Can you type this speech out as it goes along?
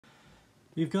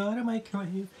We've got a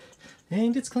microwave,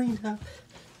 and it's cleaned up.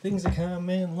 Things are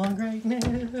coming along right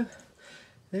now.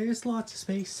 There's lots of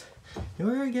space, and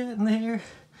we're getting there.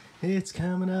 It's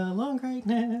coming along right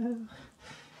now.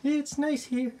 It's nice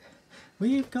here.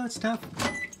 We've got stuff.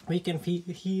 We can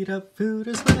heat up food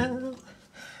as well.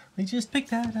 We just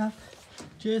picked that up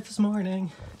just this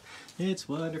morning. It's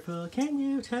wonderful, can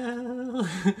you tell?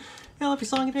 I love your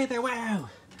song today there, wow!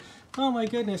 Oh my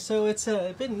goodness, so it's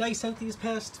been nice out these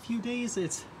past few days.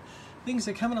 Things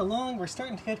are coming along, we're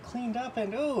starting to get cleaned up,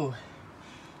 and oh,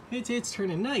 it's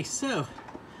turning nice. So,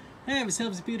 have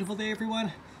yourselves a beautiful day,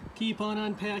 everyone. Keep on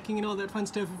unpacking and all that fun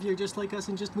stuff if you're just like us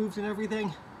and just moved and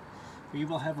everything. We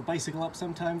will have a bicycle up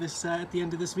sometime at the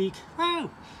end of this week.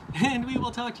 Wow! And we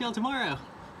will talk to y'all tomorrow.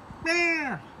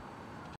 Yeah.